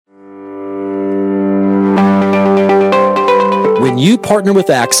When you partner with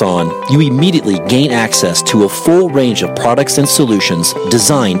Axon, you immediately gain access to a full range of products and solutions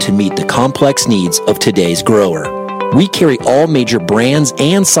designed to meet the complex needs of today's grower. We carry all major brands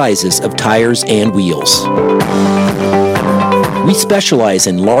and sizes of tires and wheels. We specialize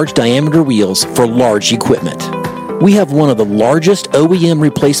in large diameter wheels for large equipment. We have one of the largest OEM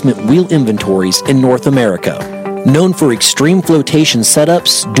replacement wheel inventories in North America. Known for extreme flotation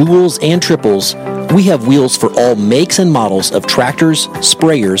setups, duals, and triples, we have wheels for all makes and models of tractors,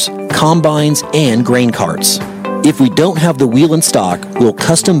 sprayers, combines, and grain carts. If we don't have the wheel in stock, we'll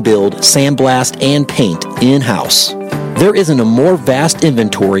custom build, sandblast, and paint in-house. There isn't a more vast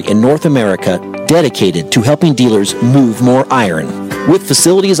inventory in North America dedicated to helping dealers move more iron. With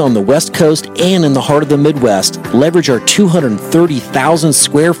facilities on the West Coast and in the heart of the Midwest, leverage our 230,000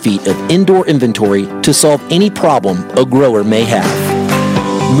 square feet of indoor inventory to solve any problem a grower may have.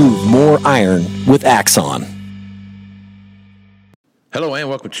 Move more iron with Axon. Hello and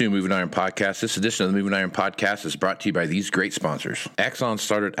welcome to Moving Iron Podcast. This edition of the Moving Iron Podcast is brought to you by these great sponsors. Axon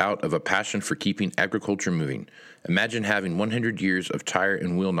started out of a passion for keeping agriculture moving. Imagine having 100 years of tire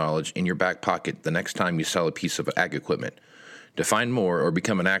and wheel knowledge in your back pocket the next time you sell a piece of ag equipment. To find more or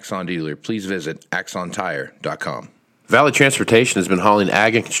become an Axon dealer, please visit axontire.com. Valley Transportation has been hauling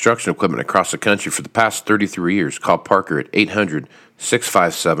ag and construction equipment across the country for the past 33 years. Call Parker at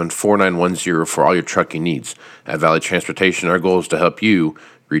 800-657-4910 for all your trucking needs. At Valley Transportation, our goal is to help you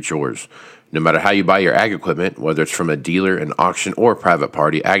reach yours. No matter how you buy your ag equipment, whether it's from a dealer, an auction, or a private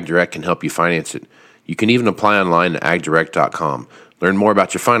party, AgDirect can help you finance it. You can even apply online at agdirect.com. Learn more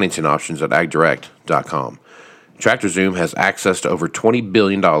about your financing options at agdirect.com. TractorZoom has access to over $20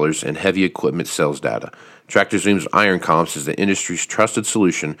 billion in heavy equipment sales data. TractorZoom's Iron Comps is the industry's trusted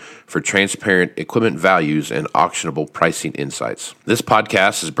solution for transparent equipment values and auctionable pricing insights. This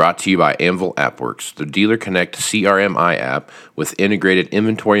podcast is brought to you by Anvil AppWorks. The Dealer Connect CRMI app with integrated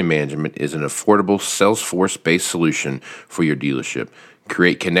inventory management is an affordable Salesforce-based solution for your dealership.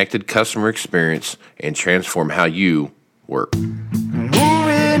 Create connected customer experience and transform how you work.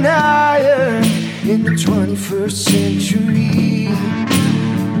 Moving higher in the 21st century.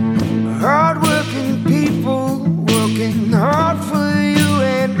 Hard-working people working hard for you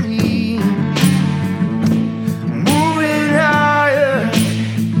and me. Moving higher,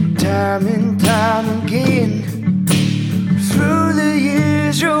 time and time again. Through the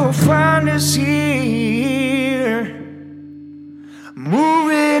years you'll find us here.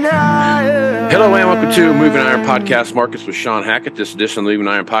 Moving higher. Hello and welcome to Moving Iron Podcast. Markets with Shawn Hackett. This edition of the Moving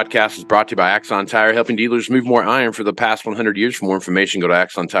Iron Podcast is brought to you by Axon Tire, helping dealers move more iron for the past 100 years. For more information, go to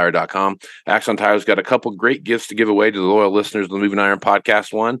axontire.com. Axon Tire's got a couple great gifts to give away to the loyal listeners of the Moving Iron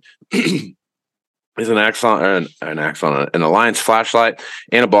Podcast. One is an Alliance flashlight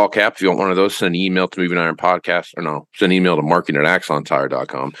and a ball cap. If you want one of those, send an email to Moving Iron Podcast, send an email to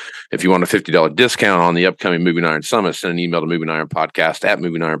marketing@axontire.com. If you want a $50 discount on the upcoming Moving Iron Summit, send an email to Moving Iron Podcast at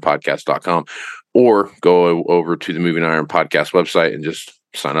movingironpodcast.com, or go over to the Moving Iron Podcast website and just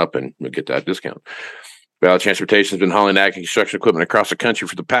sign up and you'll get that discount. Valley Transportation has been hauling ag and construction equipment across the country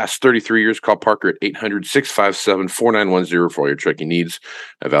for the past 33 years. Call Parker at 800-657-4910 for all your trucking needs.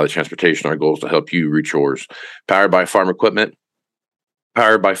 At Valley Transportation, our goal is to help you reach yours. Powered by Farm Equipment,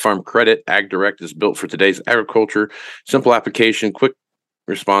 powered by Farm Credit, AgDirect is built for today's agriculture. Simple application, quick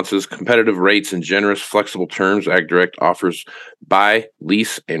responses, competitive rates, and generous, flexible terms. AgDirect offers buy,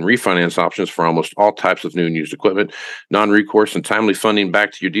 lease, and refinance options for almost all types of new and used equipment. Non-recourse and timely funding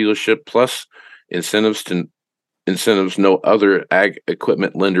back to your dealership, plus incentives. No other ag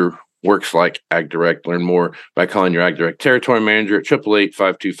equipment lender works like AgDirect. Learn more by calling your AgDirect territory manager at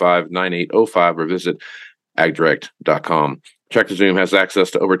 888-525-9805 or visit agdirect.com. TractorZoom has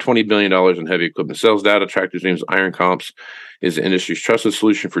access to over $20 billion in heavy equipment sales data. TractorZoom's Iron Comps is the industry's trusted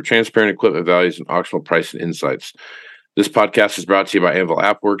solution for transparent equipment values and auctionable pricing insights. This podcast is brought to you by Anvil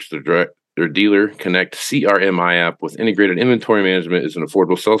AppWorks. Their Dealer Connect CRMI app with integrated inventory management is an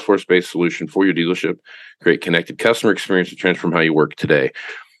affordable Salesforce-based solution for your dealership. Create connected customer experience to transform how you work today.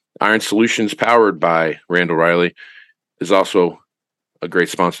 Iron Solutions, powered by Randall Riley, is also a great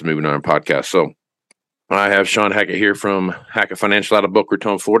sponsor of the Moving Iron Podcast. So I have Shawn Hackett here from Hackett Financial out of Boca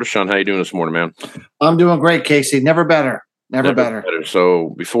Raton, Florida. Shawn, how you doing this morning, man? I'm doing great, Casey. Never better. Never better.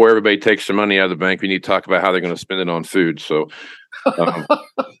 So before everybody takes their money out of the bank, we need to talk about how they're going to spend it on food. So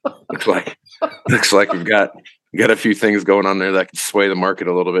looks like we've got a few things going on there that can sway the market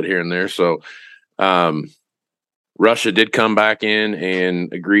a little bit here and there. So Russia did come back in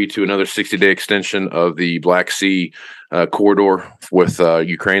and agree to another 60-day extension of the Black Sea corridor with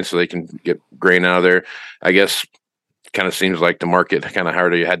Ukraine so they can get grain out of there. I guess kind of seems like the market kind of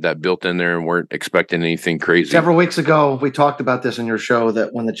already had that built in there and weren't expecting anything crazy. Several weeks ago, we talked about this in your show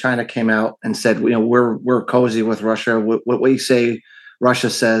that when the China came out and said, we're cozy with Russia, what we say Russia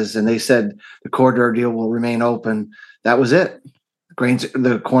says, and they said the corridor deal will remain open. That was it.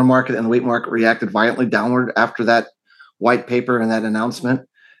 The corn market and the wheat market reacted violently downward after that white paper and that announcement,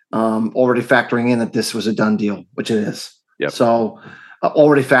 already factoring in that this was a done deal, which it is. Yep. So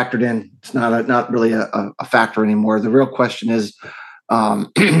already factored in. It's not really a factor anymore. The real question is,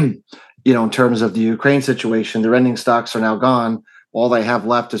 in terms of the Ukraine situation, their ending stocks are now gone. All they have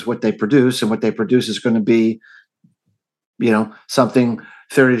left is what they produce, and what they produce is going to be, something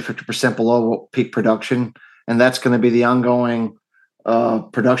 30 to 50% below peak production, and that's going to be the ongoing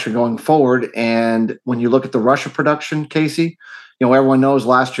production going forward. And when you look at the Russia production, Casey, everyone knows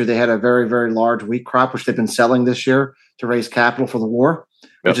last year they had a very, very large wheat crop, which they've been selling this year to raise capital for the war,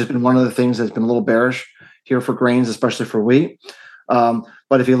 which has been one of the things that's been a little bearish here for grains, especially for wheat.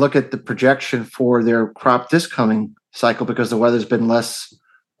 But if you look at the projection for their crop this coming cycle, because the weather's been less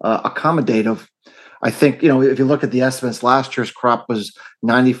accommodative, I think, if you look at the estimates, last year's crop was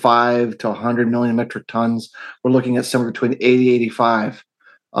 95 to 100 million metric tons. We're looking at somewhere between 80, 85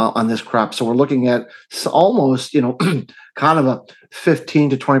 on this crop. So we're looking at almost, kind of a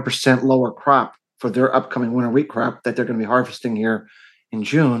 15 to 20% lower crop for their upcoming winter wheat crop that they're going to be harvesting here in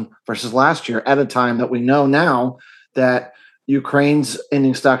June versus last year, at a time that we know now that Ukraine's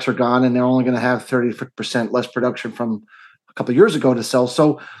ending stocks are gone and they're only going to have 30% less production from a couple of years ago to sell.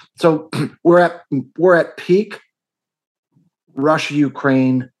 So we're at peak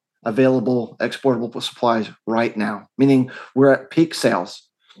Russia-Ukraine available exportable supplies right now, meaning we're at peak sales.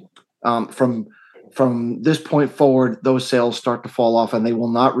 From this point forward, those sales start to fall off, and they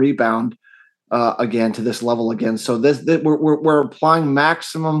will not rebound again to this level again. So we're applying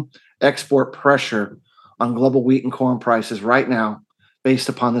maximum export pressure on global wheat and corn prices right now, based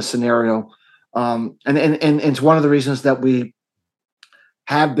upon this scenario. And it's one of the reasons that we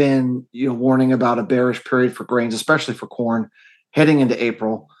have been, warning about a bearish period for grains, especially for corn, heading into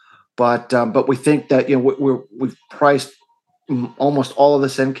April. But we think that we've priced almost all of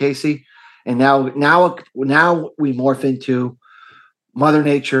this in, Casey, and now we morph into Mother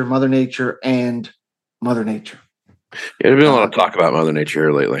Nature, and Mother Nature. Yeah, there's been a lot of talk about Mother Nature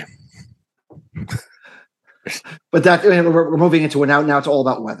here lately. But that we're moving into it now. Now it's all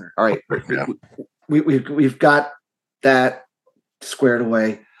about weather. All right, yeah. We've got that squared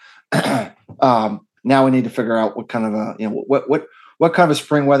away. Now we need to figure out what kind of what kind of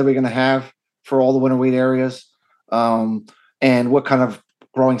spring weather we're going to have for all the winter wheat areas, and what kind of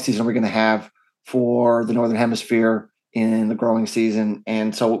growing season we're going to have for the Northern Hemisphere in the growing season.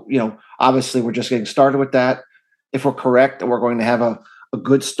 And so, obviously we're just getting started with that. If we're correct, we're going to have a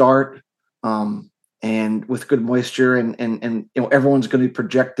good start, and with good moisture, and everyone's going to be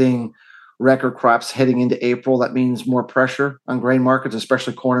projecting record crops heading into April. That means more pressure on grain markets,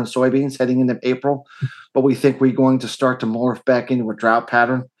 especially corn and soybeans heading into April. But we think we're going to start to morph back into a drought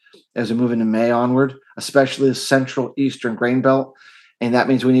pattern as we move into May onward, especially the central eastern grain belt. And that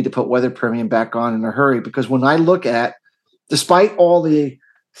means we need to put weather premium back on in a hurry, because when I look at, despite all the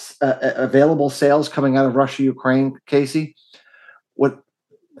available sales coming out of Russia, Ukraine, Casey, what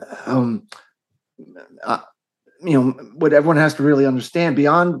everyone has to really understand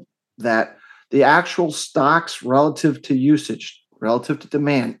beyond that, the actual stocks relative to usage, relative to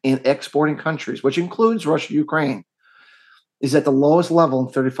demand in exporting countries, which includes Russia, Ukraine, is at the lowest level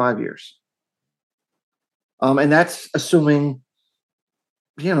in 35 years. And that's assuming,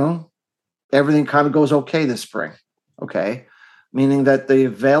 everything kind of goes okay this spring. Okay. Meaning that the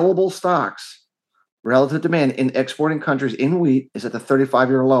available stocks relative to demand in exporting countries in wheat is at the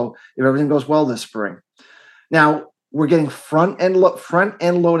 35-year low if everything goes well this spring. Now, we're getting front-end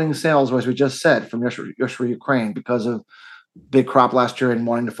loading sales, as we just said, from Russia, Ukraine, because of big crop last year and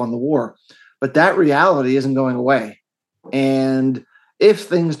wanting to fund the war. But that reality isn't going away. And if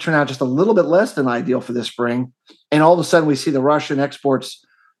things turn out just a little bit less than ideal for this spring, and all of a sudden we see the Russian exports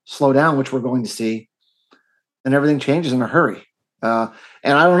slow down, which we're going to see, then everything changes in a hurry. And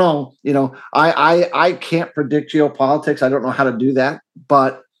I don't know, I can't predict geopolitics. I don't know how to do that,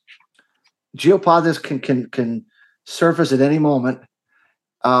 but geopolitics can surface at any moment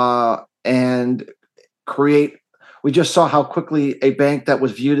and create. We just saw how quickly a bank that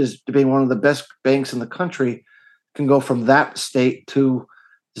was viewed as being one of the best banks in the country can go from that state to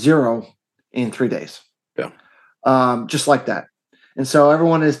zero in 3 days. Yeah. Just like that. And so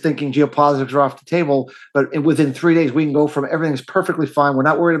everyone is thinking geopolitics are off the table, but within 3 days, we can go from everything's perfectly fine, we're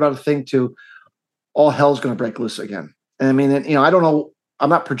not worried about a thing, to all hell's going to break loose again. And I mean, I don't know. I'm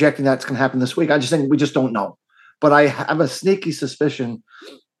not projecting that's going to happen this week. I just think we just don't know. but I have a sneaky suspicion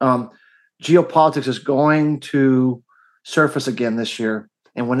geopolitics is going to surface again this year.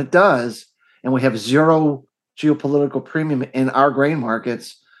 And when it does, and we have zero geopolitical premium in our grain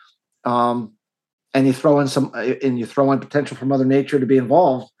markets, and you throw in potential for Mother Nature to be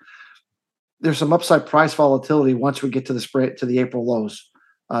involved, there's some upside price volatility once we get to the April lows.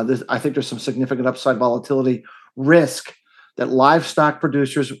 I think there's some significant upside volatility risk that livestock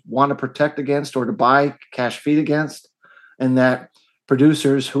producers want to protect against or to buy cash feed against, and that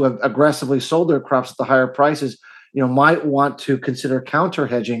producers who have aggressively sold their crops at the higher prices, might want to consider counter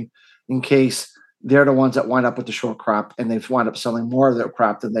hedging in case they're the ones that wind up with the short crop and they've wind up selling more of their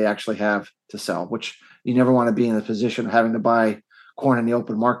crop than they actually have to sell, which you never want to be in the position of having to buy corn in the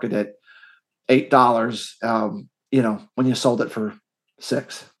open market at $8, when you sold it for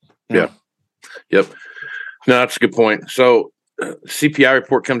 $6. Yeah. Yep. No, that's a good point. So CPI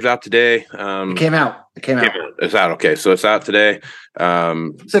report comes out today. It came out. It's out. Okay. So it's out today.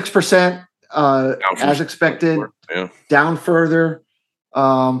 6%, as expected, down further.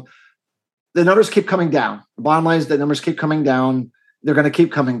 The numbers keep coming down. The bottom line is the numbers keep coming down. They're going to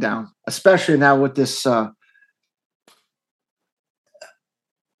keep coming down, especially now with this,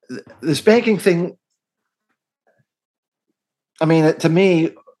 this banking thing. I mean, to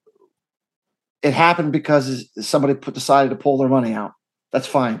me, it happened because somebody decided to pull their money out. That's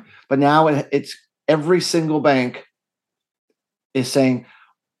fine. But now it's every single bank is saying,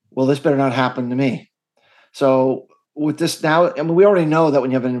 well, this better not happen to me. So with this now, we already know that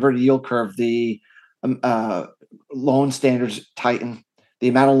when you have an inverted yield curve, the loan standards tighten, the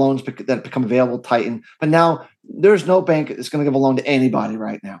amount of loans that become available tighten. But now there's no bank that's going to give a loan to anybody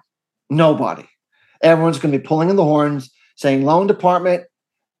right now. Nobody. Everyone's going to be pulling in the horns, saying, loan department,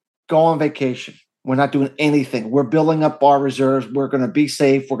 go on vacation. We're not doing anything. We're building up our reserves. We're going to be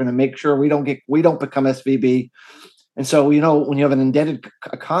safe. We're going to make sure we don't become SVB. And so, when you have an indebted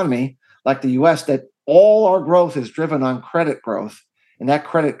economy like the U.S., that all our growth is driven on credit growth, and that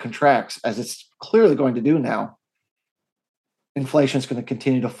credit contracts, as it's clearly going to do now, inflation is going to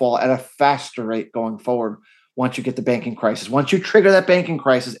continue to fall at a faster rate going forward once you get the banking crisis. Once you trigger that banking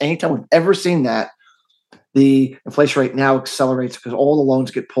crisis, anytime we've ever seen that, the inflation rate now accelerates because all the loans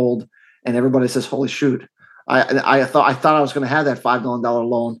get pulled and everybody says, holy shoot, I thought I was going to have that $5 million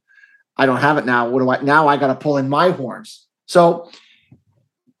loan. I don't have it now. What do I now? I got to pull in my horns. So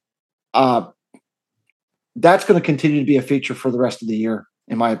that's going to continue to be a feature for the rest of the year,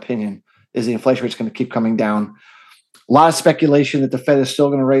 in my opinion, is the inflation rate's going to keep coming down. A lot of speculation that the Fed is still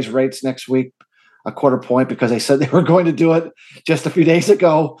going to raise rates next week, a quarter point, because they said they were going to do it just a few days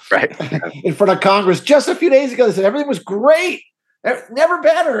ago, right, in front of Congress. Just a few days ago, they said everything was great, never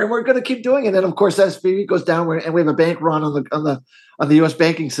better, and we're going to keep doing it. And then, of course, SVB goes down, and we have a bank run on the U.S.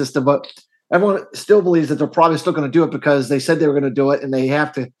 banking system. But everyone still believes that they're probably still going to do it because they said they were going to do it, and they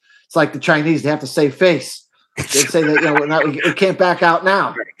have to. It's like the Chinese; they have to save face. They say that we can't back out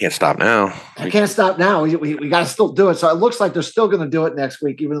now. Can't stop now. I can't stop now. We got to still do it. So it looks like they're still going to do it next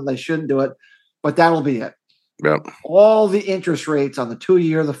week, even though they shouldn't do it. But that'll be it. Yep. All the interest rates on the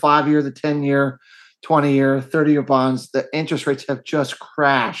 2-year, the 5-year, the 10-year, 20-year, 30-year bonds, the interest rates have just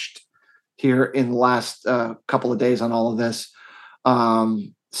crashed here in the last couple of days on all of this.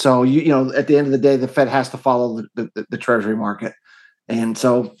 So at the end of the day, the Fed has to follow the Treasury market, and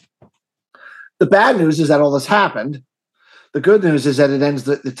so. The bad news is that all this happened. The good news is that it ends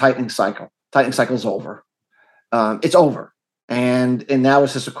the tightening cycle. Tightening cycle is over. It's over. And now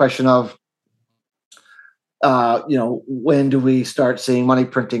it's just a question of, when do we start seeing money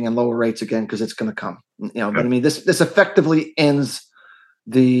printing and lower rates again? Because it's going to come. But I mean, this effectively ends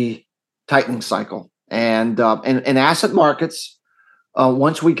the tightening cycle. And in asset markets,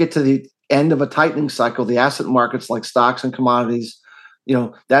 once we get to the end of a tightening cycle, the asset markets like stocks and commodities,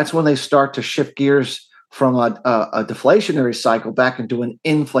 that's when they start to shift gears from a deflationary cycle back into an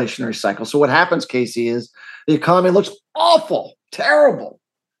inflationary cycle. So what happens, Casey, is the economy looks awful, terrible.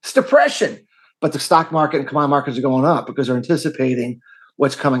 It's depression. But the stock market and commodity markets are going up because they're anticipating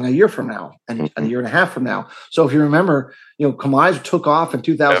what's coming a year from now and a year and a half from now. So if you remember, commodities took off in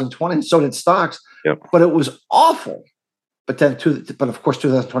 2020, and so did stocks, but it was awful. But then, of course,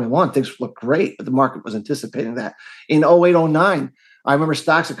 2021, things looked great, but the market was anticipating that. In 08, 09, I remember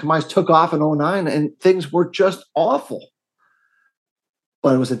stocks and commodities took off in 09 and things were just awful.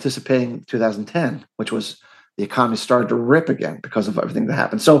 But it was anticipating 2010, which was the economy started to rip again because of everything that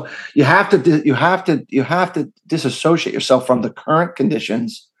happened. So you have to disassociate yourself from the current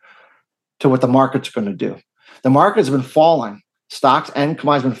conditions to what the market's going to do. The market's been falling. Stocks and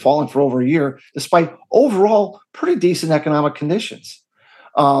commodities have been falling for over a year, despite overall pretty decent economic conditions.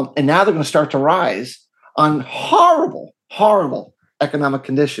 And now they're going to start to rise on horrible economic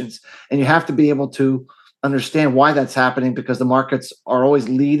conditions. And you have to be able to understand why that's happening, because the markets are always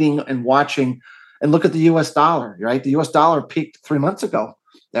leading and watching. And look at the U.S. dollar, right? The U.S. dollar peaked 3 months ago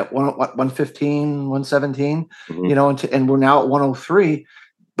at 115, 117, and we're now at 103.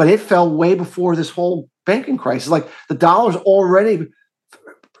 But it fell way before this whole banking crisis. Like the dollar's already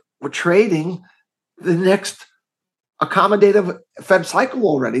we're trading the next accommodative Fed cycle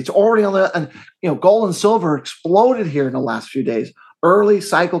already. It's already on gold and silver exploded here in the last few days. Early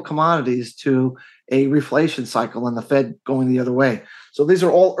cycle commodities to a reflation cycle, and the Fed going the other way. So these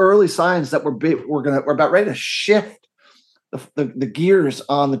are all early signs that we're about ready to shift the gears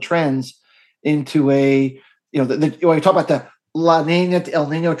on the trends into when you talk about the La Nina to El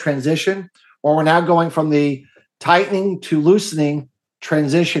Nino transition, or we're now going from the tightening to loosening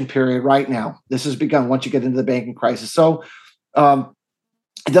transition period right now. This has begun once you get into the banking crisis. So it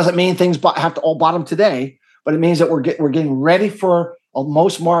doesn't mean things have to all bottom today, but it means that we're getting ready for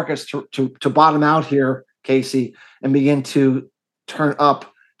most markets to bottom out here, Casey, and begin to turn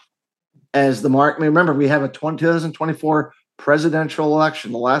up as the market. I mean, remember, we have a 2024 presidential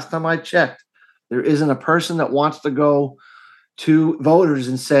election. The last time I checked, there isn't a person that wants to go to voters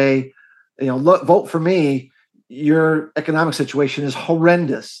and say, look, vote for me. Your economic situation is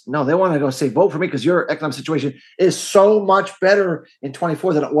horrendous. No, they want to go say, vote for me because your economic situation is so much better in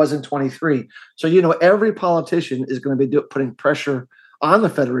 24 than it was in 23. So, every politician is going to be putting pressure on the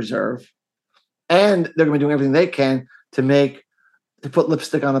Federal Reserve, and they're going to be doing everything they can to put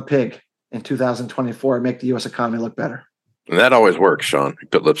lipstick on a pig in 2024 and make the U.S. economy look better. And that always works, Shawn. You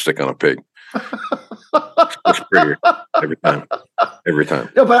put lipstick on a pig. It's prettier every time. Every time.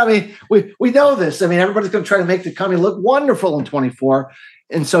 No, but I mean, we know this. I mean, everybody's going to try to make the economy look wonderful in 24.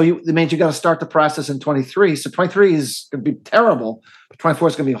 And so it means you got to start the process in 23. So 23 is going to be terrible, but 24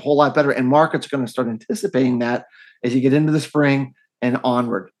 is going to be a whole lot better. And markets are going to start anticipating that as you get into the spring and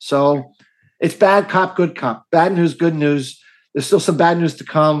onward. So it's bad cop, good cop. Bad news, good news. There's still some bad news to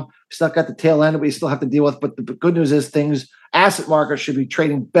come. We still got the tail end that we still have to deal with. But the good news is asset markets should be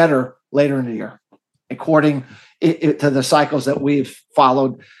trading better later in the year, according to the cycles that we've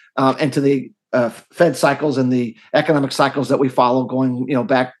followed and to the Fed cycles and the economic cycles that we follow going,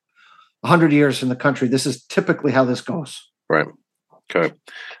 back 100 years in the country. This is typically how this goes. Right. Okay.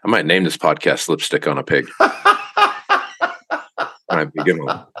 I might name this podcast "Lipstick on a Pig." Might be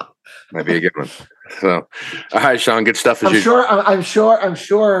a good one. So, all right, Shawn, good stuff. I'm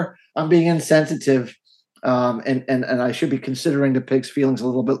sure I'm being insensitive. And I should be considering the pig's feelings a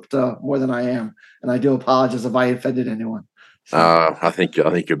little bit more than I am, and I do apologize if I offended anyone. So. I think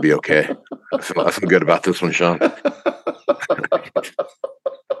you'll be okay. I feel good about this one, Shawn. All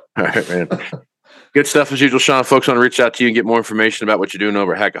right, man. Good stuff as usual, Shawn. Folks want to reach out to you and get more information about what you're doing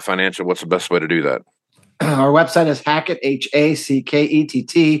over at Hackett Financial. What's the best way to do that? Our website is Hackett,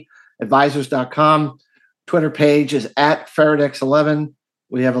 Hackett, advisors.com. Twitter page is @Faradex11.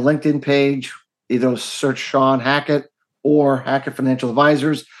 We have a LinkedIn page. Either search Shawn Hackett or Hackett Financial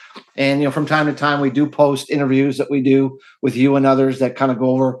Advisors. And, from time to time, we do post interviews that we do with you and others that kind of go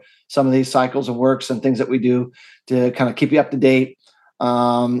over some of these cycles of works and things that we do to kind of keep you up to date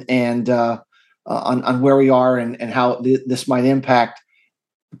on where we are and how this might impact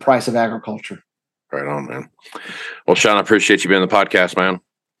the price of agriculture. Right on, man. Well, Shawn, I appreciate you being on the podcast, man.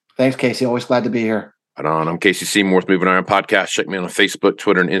 Thanks, Casey. Always glad to be here. Right on. I'm Casey Seymour with Moving Iron Podcast. Check me on Facebook,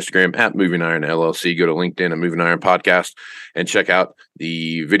 Twitter, and Instagram at Moving Iron LLC. Go to LinkedIn and Moving Iron Podcast and check out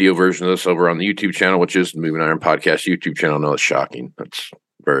the video version of this over on the YouTube channel, which is the Moving Iron Podcast YouTube channel. No, it's shocking. That's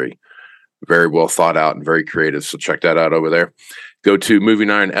very, very well thought out and very creative. So check that out over there. Go to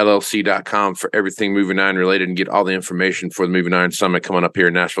movingironllc.com for everything Moving Iron related and get all the information for the Moving Iron Summit coming up here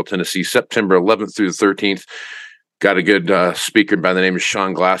in Nashville, Tennessee, September 11th through the 13th. Got a good speaker by the name of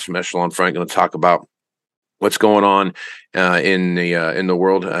Shawn Glass from Echelon Frank going to talk about what's going on in the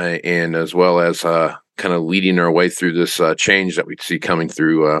world and as well as kind of leading our way through this change that we see coming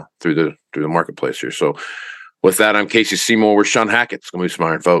through the marketplace here. So with that, I'm Casey Seymour. We're Shawn Hackett. It's going to move some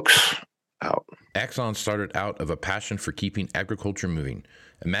iron, folks. Out. Axon started out of a passion for keeping agriculture moving.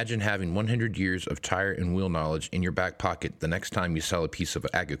 Imagine having 100 years of tire and wheel knowledge in your back pocket the next time you sell a piece of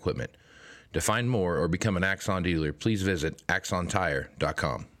ag equipment. To find more or become an Axon dealer, please visit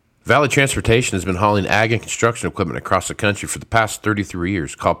axontire.com. Valley Transportation has been hauling ag and construction equipment across the country for the past 33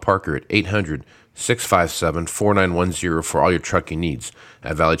 years. Call Parker at 800-657-4910 for all your trucking needs.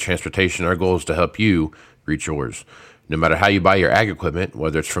 At Valley Transportation, our goal is to help you reach yours. No matter how you buy your ag equipment,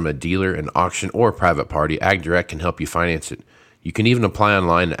 whether it's from a dealer, an auction, or a private party, AgDirect can help you finance it. You can even apply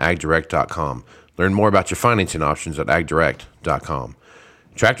online at agdirect.com. Learn more about your financing options at agdirect.com.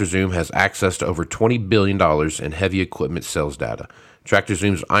 TractorZoom has access to over $20 billion in heavy equipment sales data.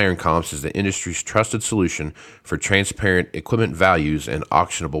 TractorZoom's Iron Comps is the industry's trusted solution for transparent equipment values and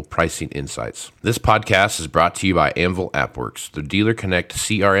auctionable pricing insights. This podcast is brought to you by Anvil AppWorks. The Dealer Connect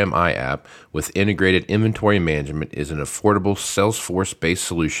CRMI app with integrated inventory management is an affordable Salesforce-based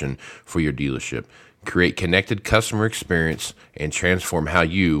solution for your dealership. Create connected customer experience and transform how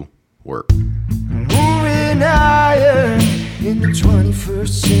you work. Moving higher in the 21st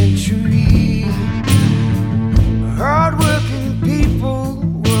century. Hard